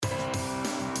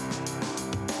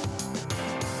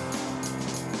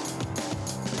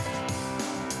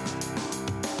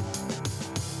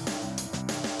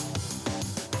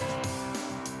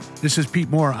This is Pete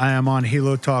Moore. I am on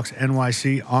Halo Talks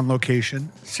NYC on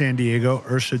location, San Diego,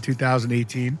 URSA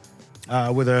 2018,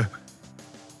 with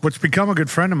what's become a good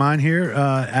friend of mine here,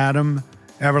 Adam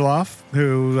Eveloff,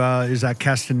 who is at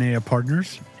Castanea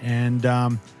Partners. And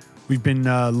we've been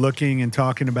looking and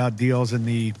talking about deals in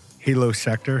the Halo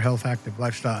sector, health, active,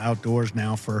 lifestyle, outdoors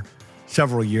now for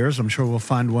several years. I'm sure we'll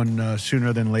find one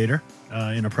sooner than later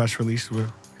in a press release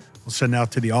we'll send out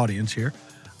to the audience here.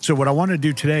 So what I want to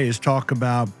do today is talk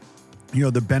about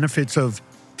the benefits of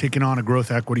taking on a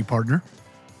growth equity partner,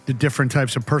 the different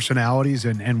types of personalities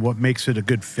and what makes it a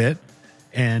good fit,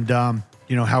 and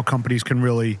how companies can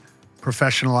really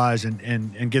professionalize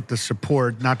and get the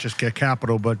support, not just get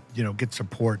capital, but get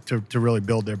support to really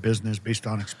build their business based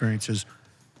on experiences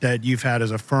that you've had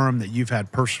as a firm, that you've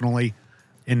had personally,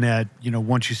 in that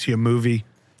once you see a movie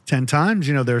 10 times,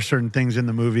 there are certain things in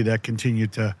the movie that continue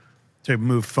to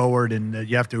move forward and that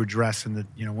you have to address, and that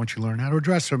once you learn how to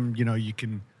address them, you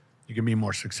can be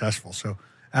more successful. So,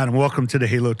 Adam, welcome to the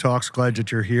Halo Talks. Glad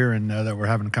that you're here and that we're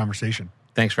having a conversation.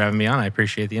 Thanks for having me on. I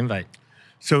appreciate the invite.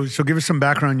 So give us some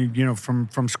background.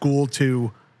 From school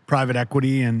to private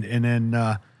equity, and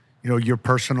then your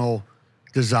personal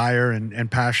desire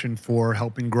and passion for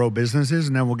helping grow businesses,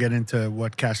 and then we'll get into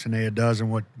what Castanea does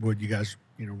and what you guys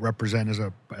represent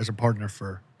as a partner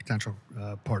for potential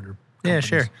partner companies.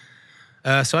 Yeah,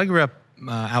 sure. So I grew up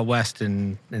out west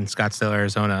in Scottsdale,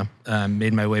 Arizona.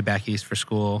 Made my way back east for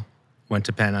school. Went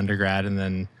to Penn undergrad, and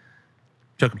then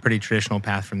took a pretty traditional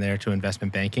path from there to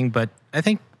investment banking. But I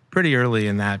think pretty early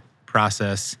in that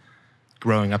process,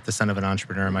 growing up the son of an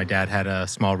entrepreneur, my dad had a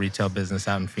small retail business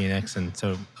out in Phoenix, and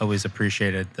so always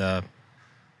appreciated the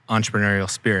entrepreneurial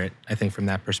spirit. I think from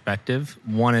that perspective,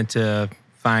 wanted to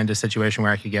find a situation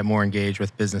where I could get more engaged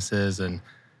with businesses and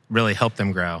really help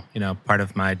them grow. Part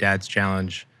of my dad's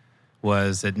challenge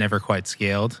was it never quite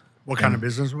scaled. What kind of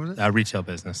business was it? Retail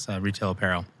business, retail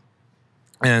apparel.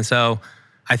 And so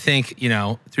I think,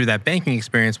 through that banking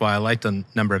experience, while I liked a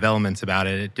number of elements about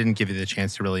it, it didn't give you the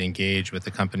chance to really engage with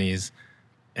the companies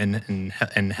and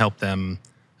help them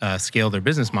scale their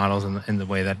business models in the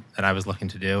way that I was looking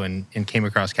to do, and came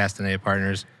across Castanea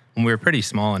Partners when we were pretty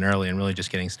small and early and really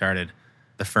just getting started.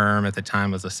 The firm at the time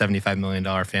was a $75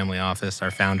 million family office. Our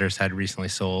founders had recently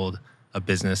sold a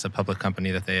business, a public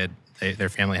company that their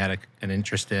family had an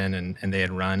interest in and they had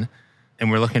run.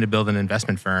 And we're looking to build an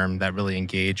investment firm that really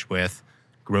engaged with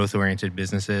growth-oriented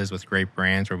businesses with great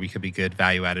brands where we could be good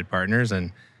value-added partners.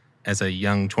 And as a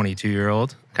young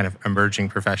 22-year-old, kind of emerging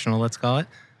professional, let's call it,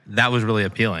 that was really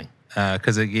appealing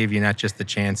because it gave you not just the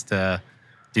chance to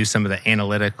do some of the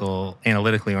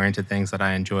analytically oriented things that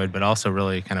I enjoyed, but also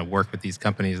really kind of work with these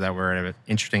companies that were at an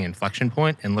interesting inflection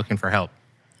point and looking for help.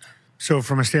 So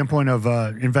from a standpoint of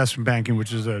investment banking,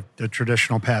 which is a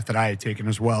traditional path that I had taken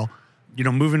as well,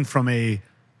 moving from a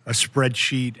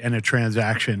spreadsheet and a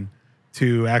transaction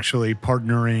to actually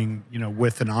partnering,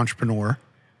 with an entrepreneur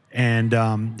and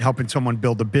helping someone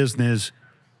build a business,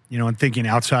 and thinking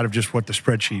outside of just what the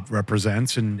spreadsheet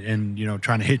represents and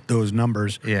trying to hit those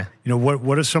numbers. Yeah.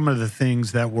 What are some of the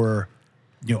things that were,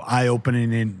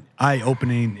 eye-opening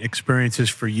experiences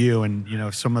for you,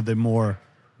 and, some of the more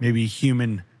maybe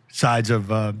human sides of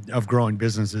growing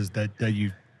businesses that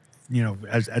you,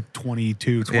 as at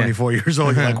 22, 24 years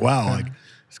old, you're like, wow, like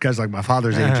this guy's like my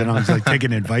father's age, and he's like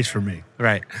taking advice from me.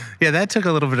 Right. Yeah, that took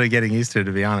a little bit of getting used to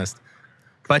be honest.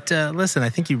 But listen, I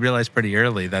think you realize pretty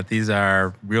early that these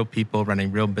are real people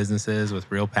running real businesses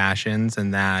with real passions,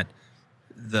 and that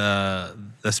the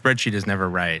spreadsheet is never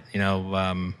right.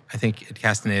 I think at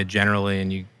Castanea generally,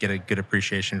 and you get a good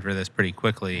appreciation for this pretty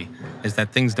quickly, is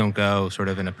that things don't go sort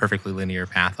of in a perfectly linear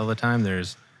path all the time.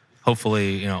 There's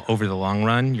hopefully, over the long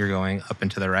run, you're going up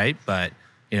and to the right, but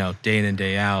day in and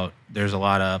day out, there's a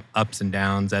lot of ups and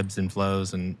downs, ebbs and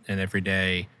flows, and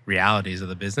everyday realities of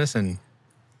the business. And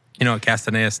at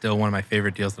Castanea, still one of my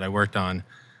favorite deals that I worked on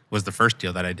was the first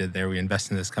deal that I did there. We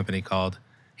invested in this company called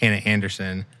Hannah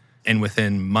Anderson, and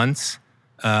within months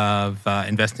of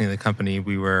investing in the company,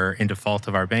 we were in default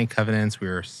of our bank covenants. We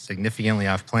were significantly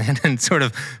off plan and sort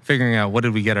of figuring out what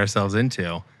did we get ourselves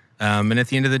into. And at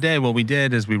the end of the day, what we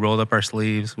did is we rolled up our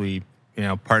sleeves. We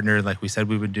partnered like we said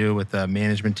we would do with the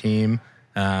management team.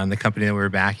 The company that we were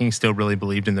backing still really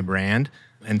believed in the brand,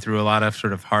 and through a lot of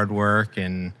sort of hard work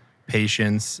and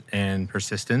patience and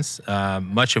persistence,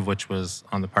 much of which was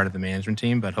on the part of the management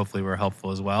team, but hopefully we're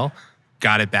helpful as well,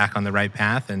 got it back on the right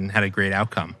path and had a great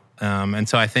outcome. And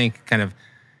so I think kind of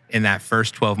in that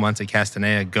first 12 months at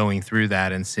Castanea, going through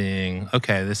that and seeing,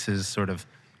 okay, this is sort of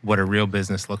what a real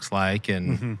business looks like,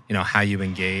 and how you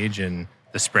engage, and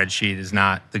the spreadsheet is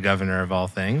not the governor of all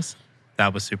things.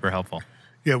 That was super helpful.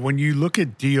 Yeah, when you look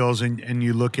at deals and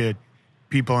you look at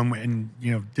people, and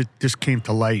this came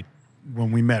to light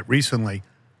when we met recently,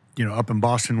 up in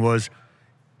Boston, was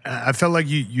I felt like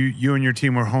you and your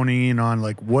team were honing in on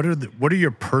like what are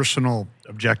your personal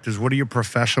objectives, what are your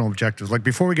professional objectives, like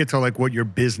before we get to like what your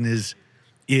business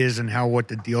is and what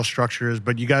the deal structure is,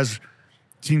 but you guys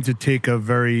seem to take a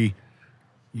very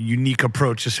unique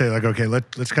approach to say like, okay,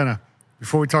 let's kind of,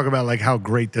 before we talk about like how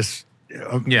great this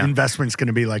investment's going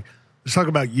to be, like let's talk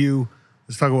about you,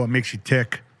 let's talk about what makes you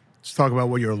tick, let's talk about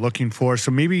what you're looking for.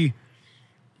 So maybe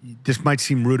this might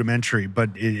seem rudimentary, but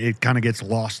it kind of gets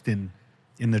lost in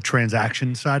the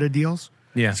transaction side of deals.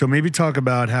 Yeah. So maybe talk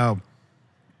about how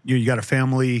you got a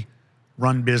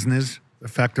family-run business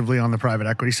effectively on the private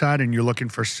equity side, and you're looking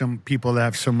for some people that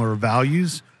have similar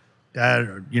values that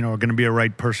are going to be a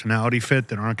right personality fit,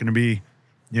 that aren't going to be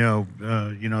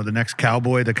the next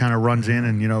cowboy that kind of runs in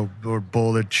and or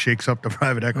bull that shakes up the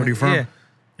private equity firm. Yeah.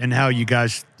 And how you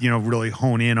guys really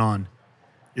hone in on,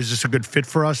 is this a good fit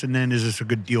for us, and then is this a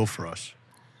good deal for us?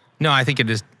 No, I think it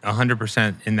is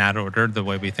 100% in that order, the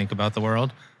way we think about the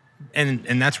world.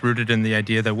 And that's rooted in the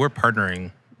idea that we're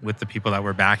partnering with the people that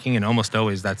we're backing, and almost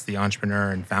always that's the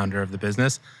entrepreneur and founder of the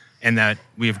business, and that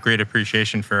we have great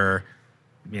appreciation for,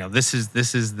 this is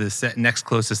the next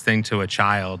closest thing to a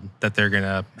child that they're going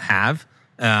to have.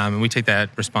 And we take that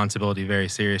responsibility very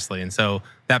seriously. And so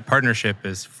that partnership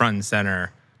is front and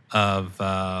center of,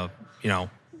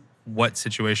 what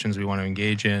situations we want to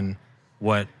engage in,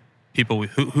 what people,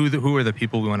 who are the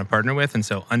people we want to partner with. And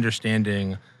so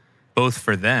understanding both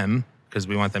for them, because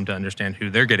we want them to understand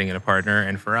who they're getting in a partner,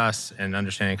 and for us, and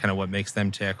understanding kind of what makes them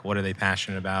tick, what are they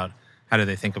passionate about, how do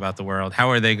they think about the world, how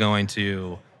are they going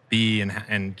to be,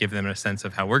 and give them a sense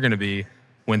of how we're going to be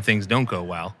when things don't go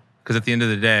well. Because at the end of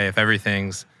the day, if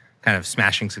everything's kind of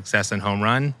smashing success and home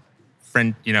run,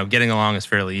 getting along is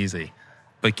fairly easy.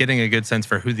 But getting a good sense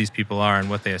for who these people are and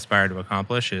what they aspire to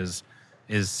accomplish is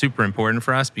super important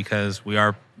for us, because we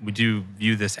do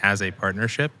view this as a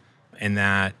partnership, and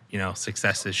that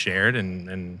success is shared,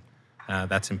 and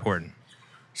that's important.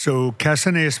 So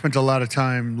Castanea spent a lot of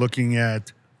time looking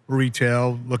at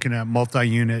retail, looking at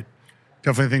multi-unit,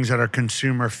 definitely things that are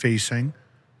consumer facing.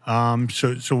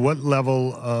 So what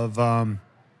level of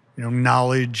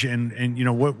knowledge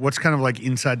and what's kind of like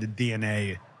inside the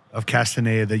DNA of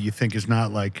Castanea that you think is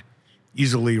not like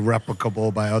easily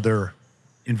replicable by other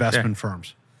investment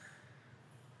firms?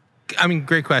 I mean,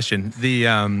 great question.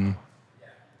 I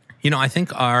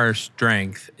think our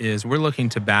strength is we're looking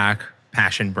to back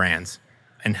passion brands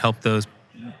and help those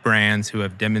brands who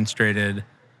have demonstrated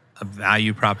a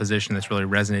value proposition that's really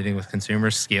resonating with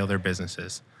consumers scale their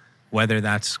businesses, whether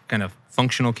that's kind of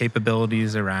functional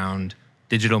capabilities around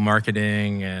digital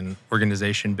marketing and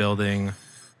organization building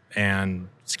and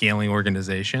scaling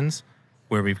organizations,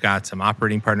 where we've got some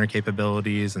operating partner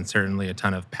capabilities and certainly a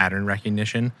ton of pattern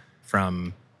recognition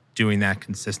from doing that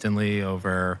consistently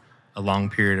over a long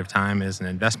period of time as an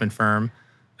investment firm.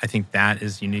 I think that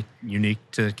is unique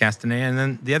to Castanea. And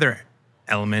then the other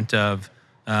element of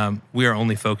we are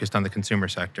only focused on the consumer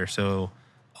sector. So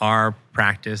our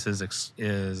practice is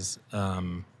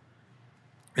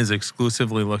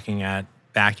exclusively looking at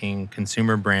backing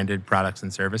consumer branded products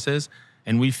and services.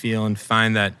 And we feel and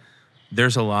find that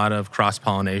there's a lot of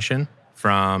cross-pollination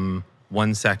from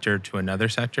one sector to another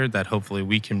sector, that hopefully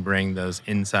we can bring those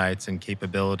insights and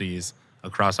capabilities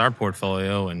across our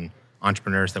portfolio and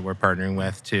entrepreneurs that we're partnering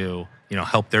with to,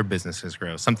 help their businesses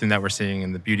grow. Something that we're seeing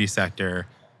in the beauty sector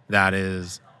that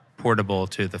is portable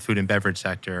to the food and beverage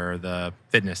sector or the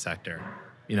fitness sector.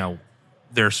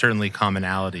 There are certainly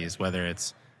commonalities, whether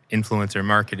it's influencer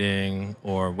marketing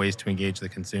or ways to engage the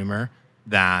consumer,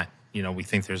 that, we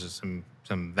think there's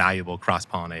some valuable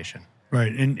cross-pollination.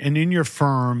 Right. And in your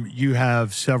firm, you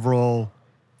have several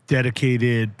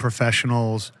dedicated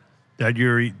professionals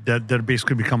that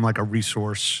basically become like a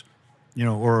resource,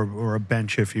 or a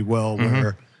bench, if you will,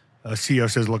 where a CEO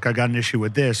says, look, I got an issue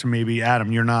with this. And maybe,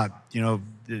 Adam, you're not,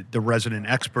 the resident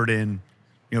expert in,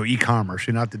 e-commerce.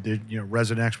 You're not the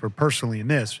resident expert personally in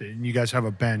this. And you guys have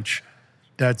a bench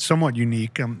that's somewhat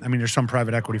unique. There's some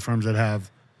private equity firms that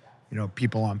have,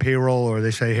 people on payroll, or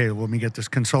they say, hey, let me get this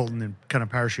consultant and kind of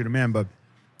parachute them in. But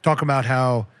talk about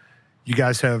how you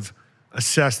guys have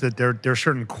assessed that there are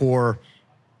certain core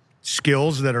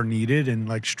skills that are needed and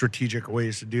like strategic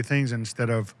ways to do things, instead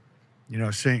of,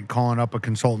 calling up a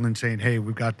consultant and saying, hey,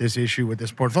 we've got this issue with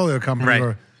this portfolio company, right,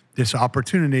 or this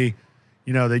opportunity,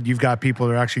 that you've got people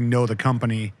that actually know the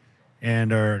company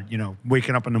and are,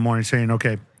 waking up in the morning saying,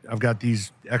 okay, I've got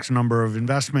these X number of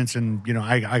investments, and,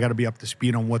 I got to be up to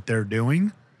speed on what they're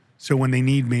doing. So when they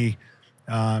need me,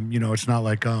 it's not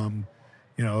like,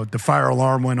 the fire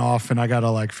alarm went off and I got to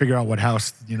like figure out what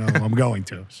house, I'm going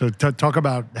to. So talk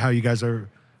about how you guys are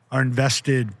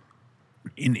invested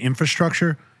in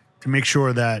infrastructure to make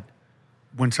sure that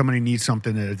when somebody needs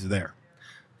something, that it's there.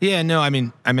 Yeah, no, I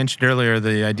mean, I mentioned earlier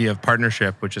the idea of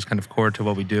partnership, which is kind of core to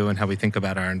what we do and how we think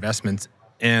about our investments.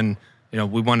 And,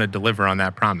 we want to deliver on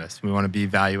that promise. We want to be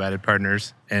value-added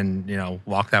partners and,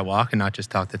 walk that walk and not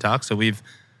just talk the talk. So we've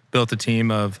built a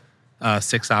team of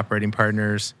 6 operating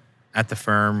partners at the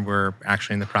firm. We're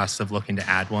actually in the process of looking to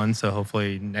add one. So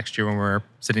hopefully next year when we're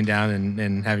sitting down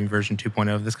and having version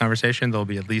 2.0 of this conversation, there'll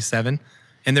be at least 7.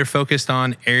 And they're focused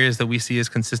on areas that we see as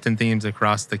consistent themes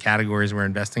across the categories we're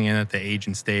investing in at the age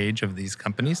and stage of these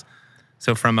companies.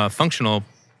 So from a functional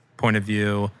point of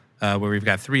view, where we've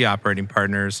got 3 operating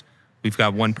partners, we've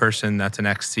got one person that's an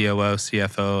ex-COO,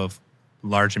 CFO of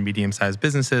large and medium-sized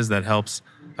businesses that helps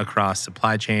across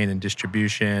supply chain and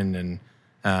distribution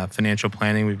and financial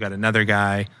planning. We've got another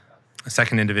guy, a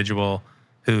second individual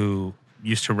who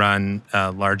used to run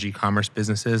large e-commerce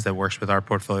businesses that works with our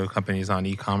portfolio companies on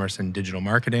e-commerce and digital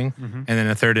marketing. Mm-hmm. And then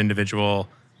a third individual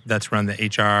that's run the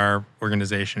HR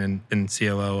organization and been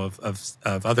COO of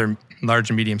other large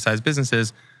and medium-sized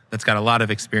businesses that's got a lot of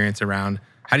experience around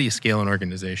how do you scale an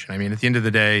organization? I mean, at the end of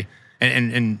the day,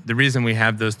 and the reason we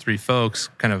have those 3 folks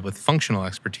kind of with functional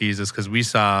expertise is because we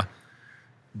saw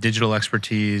digital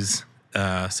expertise,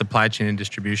 supply chain and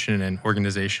distribution, and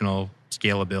organizational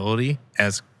scalability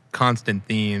as constant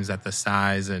themes at the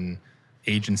size and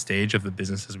age and stage of the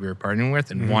businesses we were partnering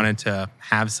with, and wanted to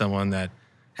have someone that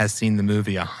has seen the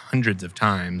movie hundreds of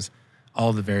times,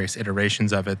 all the various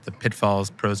iterations of it, the pitfalls,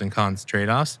 pros and cons,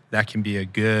 trade-offs. That can be a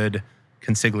good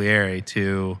consigliere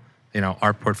to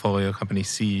our portfolio company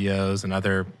CEOs and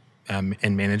other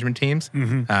and management teams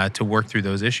to work through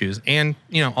those issues, and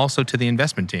also to the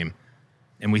investment team.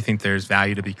 And we think there's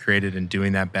value to be created in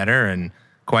doing that better. And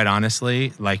quite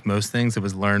honestly, like most things, it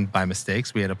was learned by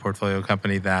mistakes. We had a portfolio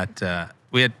company that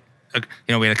we had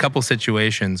a couple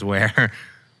situations where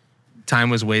time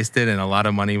was wasted and a lot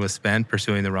of money was spent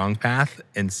pursuing the wrong path,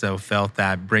 and so felt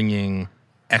that bringing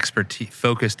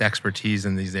focused expertise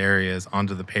in these areas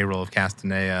onto the payroll of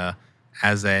Castanea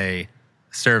as a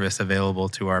service available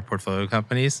to our portfolio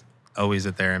companies, always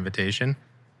at their invitation,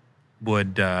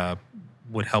 would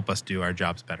help us do our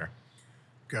jobs better.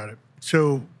 Got it.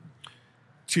 So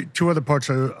two other parts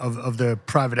of the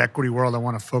private equity world I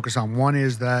want to focus on. One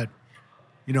is that,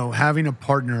 having a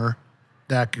partner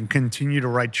that can continue to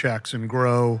write checks and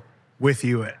grow with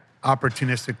you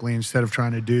opportunistically instead of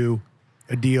trying to do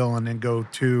a deal and then go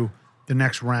to the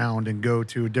next round and go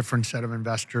to a different set of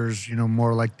investors,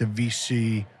 more like the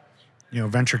VC,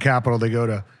 venture capital. They go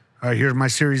to, all right, here's my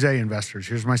Series A investors,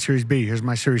 here's my Series B, here's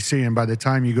my Series C. And by the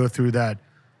time you go through that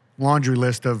laundry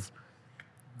list of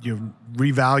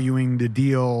revaluing the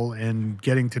deal and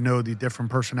getting to know the different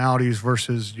personalities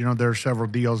versus, there are several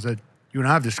deals that you and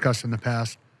I have discussed in the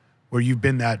past where you've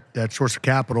been that source of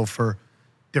capital for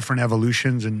different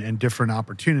evolutions and different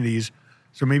opportunities.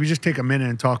 So maybe just take a minute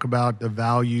and talk about the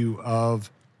value of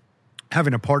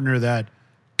having a partner that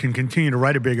can continue to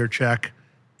write a bigger check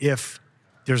if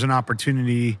there's an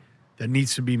opportunity that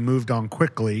needs to be moved on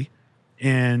quickly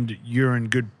and you're in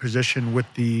good position with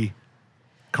the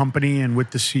company and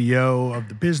with the CEO of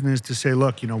the business to say,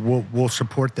 look, we'll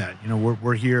support that.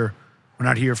 We're here. We're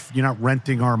not here. You're not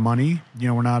renting our money.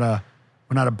 We're not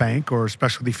a bank or a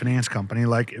specialty finance company.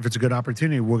 Like, if it's a good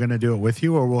opportunity, we're going to do it with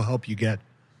you, or we'll help you get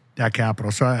that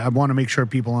capital. So I want to make sure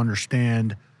people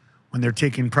understand when they're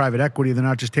taking private equity, they're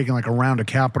not just taking like a round of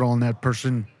capital and that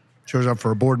person shows up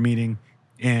for a board meeting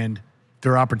and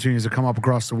there are opportunities that come up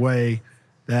across the way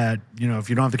that, if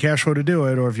you don't have the cash flow to do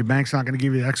it, or if your bank's not going to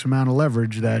give you X amount of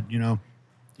leverage, that,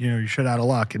 you're shit out of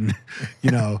luck. And,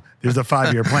 there's a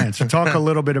 5-year plan. So talk a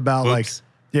little bit about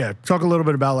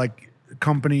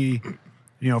company,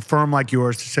 firm like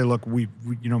yours to say, look, we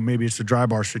maybe it's a dry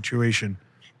bar situation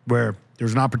where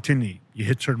there's an opportunity. You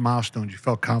hit certain milestones. You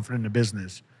felt confident in the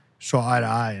business, saw eye to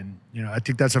eye. And, I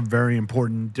think that's a very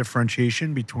important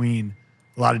differentiation between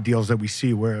a lot of deals that we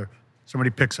see where somebody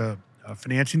picks a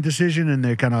financing decision and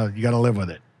you got to live with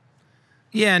it.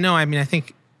 Yeah, no, I mean, I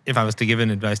think if I was to give an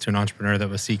advice to an entrepreneur that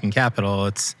was seeking capital,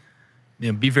 it's,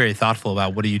 be very thoughtful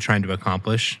about what are you trying to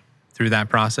accomplish through that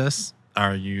process.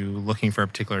 Are you looking for a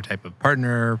particular type of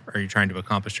partner? Are you trying to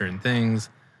accomplish certain things?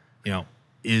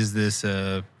 Is this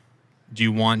do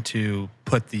you want to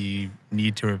put the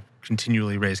need to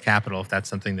continually raise capital, if that's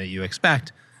something that you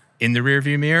expect, in the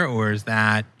rearview mirror, or is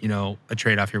that, a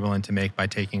trade-off you're willing to make by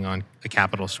taking on a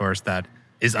capital source that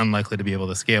is unlikely to be able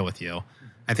to scale with you?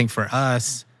 I think for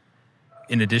us,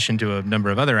 in addition to a number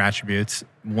of other attributes,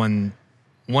 one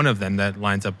one of them that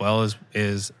lines up well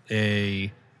is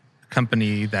a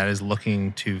company that is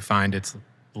looking to find its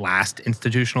last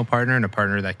institutional partner and a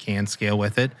partner that can scale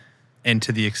with it. And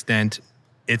to the extent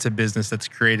it's a business that's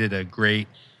created a great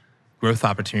growth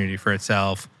opportunity for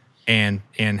itself and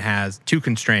has two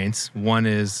constraints. One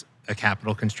is a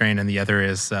capital constraint and the other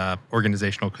is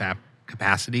organizational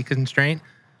capacity constraint.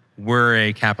 We're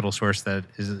a capital source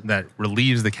that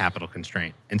relieves the capital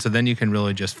constraint. And so then you can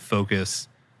really just focus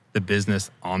the business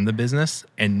on the business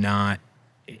and not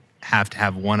have to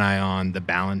have one eye on the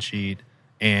balance sheet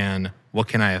and what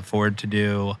can I afford to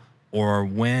do, or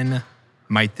when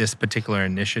might this particular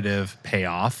initiative pay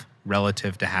off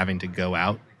relative to having to go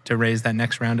out to raise that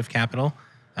next round of capital,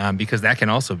 because that can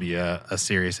also be a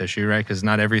serious issue, right? Because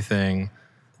not everything,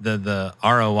 the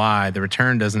ROI, the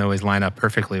return doesn't always line up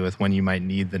perfectly with when you might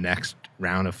need the next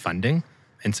round of funding.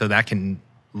 And so that can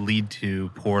lead to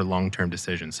poor long-term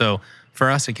decisions. So for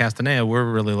us at Castanea, we're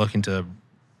really looking to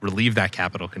relieve that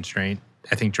capital constraint.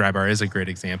 I think Drybar is a great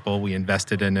example. We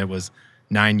invested in it, was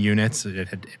 9 units. It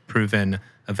had proven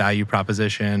a value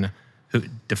proposition, who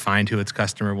defined who its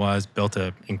customer was, built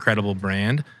an incredible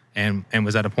brand, and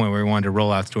was at a point where we wanted to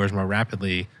roll out stores more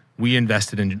rapidly. We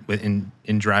invested in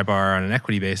Drybar on an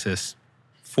equity basis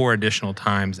 4 additional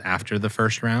times after the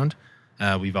first round.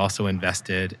 We've also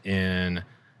invested in,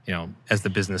 as the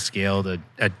business scaled,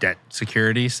 a debt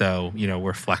security. So,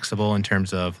 we're flexible in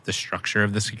terms of the structure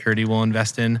of the security we'll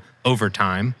invest in over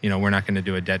time. We're not going to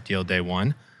do a debt deal day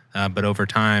one, but over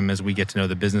time, as we get to know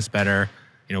the business better,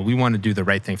 we want to do the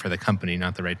right thing for the company,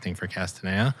 not the right thing for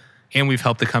Castanea. And we've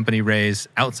helped the company raise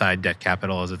outside debt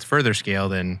capital as it's further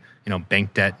scaled, and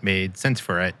bank debt made sense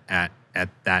for it at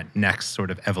that next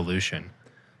sort of evolution.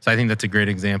 So I think that's a great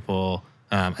example.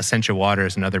 Essentia Water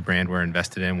is another brand we're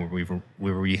invested in,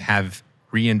 where we have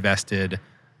reinvested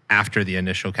after the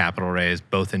initial capital raise,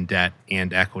 both in debt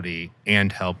and equity,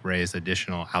 and help raise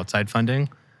additional outside funding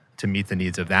to meet the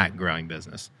needs of that growing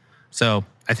business. So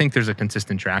I think there's a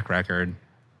consistent track record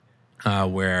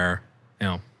where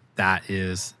that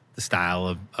is the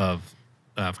style of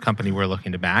company we're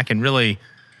looking to back, and really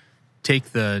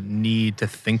take the need to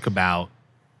think about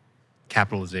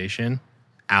capitalization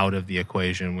out of the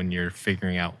equation when you're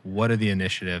figuring out what are the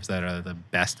initiatives that are the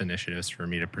best initiatives for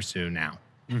me to pursue now.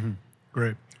 Mm-hmm.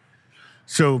 Great.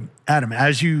 So, Adam,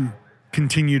 as you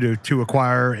continue to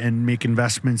acquire and make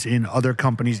investments in other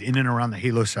companies in and around the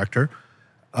Halo sector,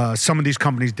 some of these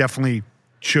companies definitely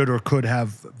should or could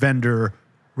have vendor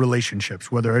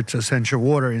relationships, whether it's Essentia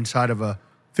Water inside of a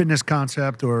fitness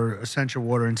concept or Essentia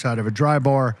Water inside of a dry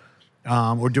bar,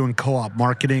 or doing co-op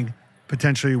marketing,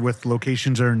 potentially with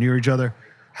locations that are near each other.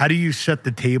 How do you set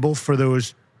the table for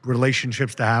those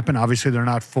relationships to happen? Obviously, they're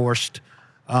not forced,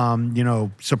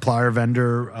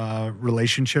 supplier-vendor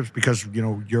relationships because,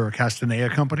 you're a Castanea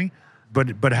company.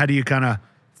 But how do you kind of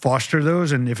foster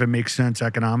those? And if it makes sense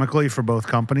economically for both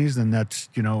companies, then that's,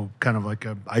 kind of like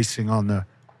a icing on the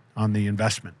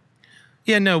investment.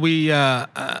 Yeah, no, we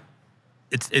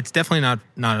it's definitely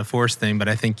not a forced thing, but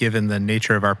I think given the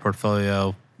nature of our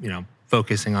portfolio,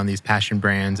 focusing on these passion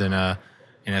brands in a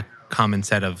common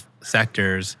set of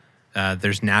sectors,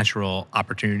 there's natural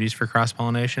opportunities for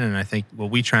cross-pollination. And I think what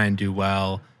we try and do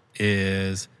well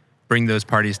is bring those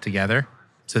parties together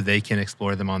so they can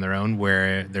explore them on their own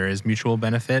where there is mutual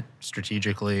benefit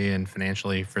strategically and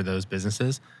financially for those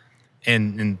businesses.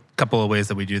 And in a couple of ways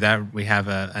that we do that, we have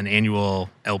an annual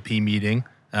LP meeting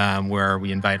where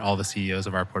we invite all the CEOs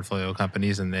of our portfolio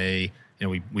companies, and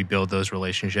we build those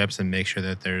relationships and make sure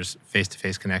that there's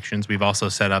face-to-face connections. We've also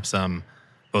set up some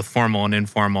both formal and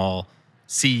informal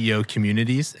CEO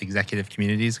communities, executive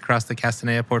communities across the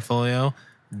Castanea portfolio,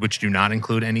 which do not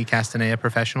include any Castanea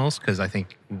professionals, because I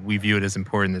think we view it as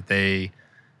important that they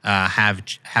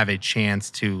have a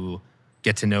chance to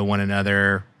get to know one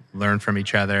another, learn from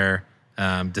each other,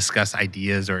 discuss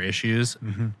ideas or issues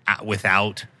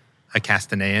without a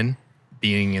Castanean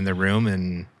being in the room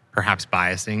and perhaps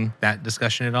biasing that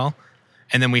discussion at all.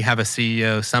 And then we have a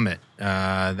CEO summit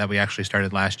that we actually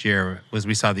started last year.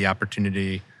 We saw the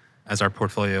opportunity as our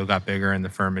portfolio got bigger and the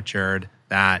firm matured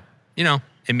that,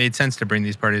 it made sense to bring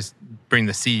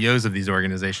the CEOs of these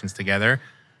organizations together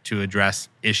to address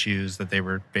issues that they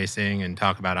were facing and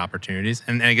talk about opportunities.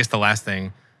 And I guess the last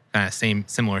thing, kind of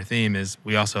similar theme, is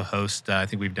we also host, I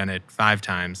think we've done it 5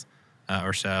 times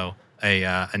or so,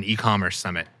 an e-commerce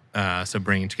summit. So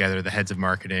bringing together the heads of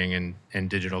marketing and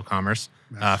digital commerce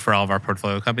for all of our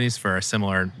portfolio companies for a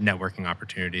similar networking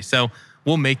opportunity. So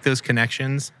we'll make those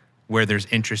connections where there's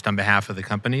interest on behalf of the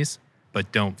companies,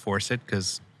 but don't force it,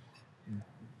 because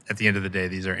at the end of the day,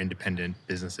 these are independent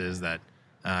businesses that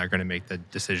are going to make the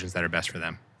decisions that are best for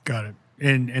them. Got it.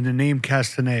 And the name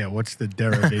Castanea, what's the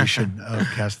derivation of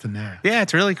Castanea? Yeah,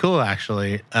 it's really cool,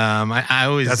 actually. I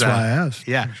always That's why I asked.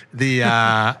 Yeah,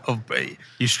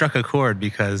 you struck a chord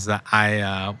because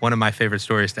one of my favorite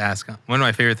things to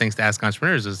ask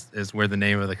entrepreneurs is where the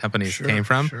name of the companies came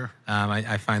from. Sure.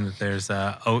 I find that there's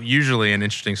usually an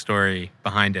interesting story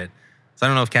behind it. So I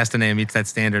don't know if Castanea meets that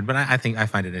standard, but I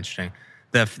find it interesting.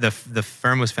 The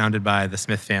firm was founded by the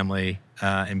Smith family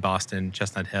in Boston,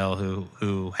 Chestnut Hill,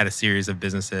 who had a series of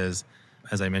businesses.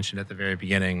 As I mentioned at the very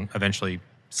beginning, eventually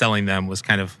selling them was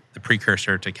kind of the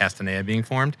precursor to Castanea being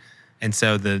formed. And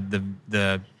so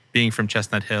the being from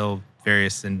Chestnut Hill,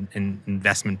 various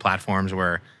investment platforms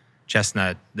were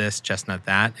chestnut this, chestnut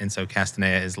that, and so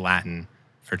Castanea is Latin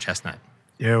for chestnut.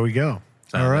 There we go.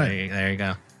 So all right. There you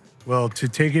go. Well, to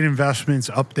taking investments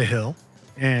up the hill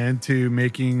and to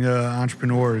making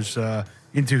entrepreneurs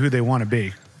into who they want to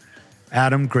be.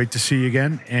 Adam, great to see you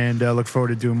again, and look forward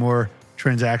to doing more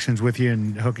transactions with you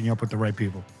and hooking you up with the right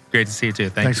people. Great to see you too.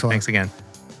 Thanks a lot. Thanks again.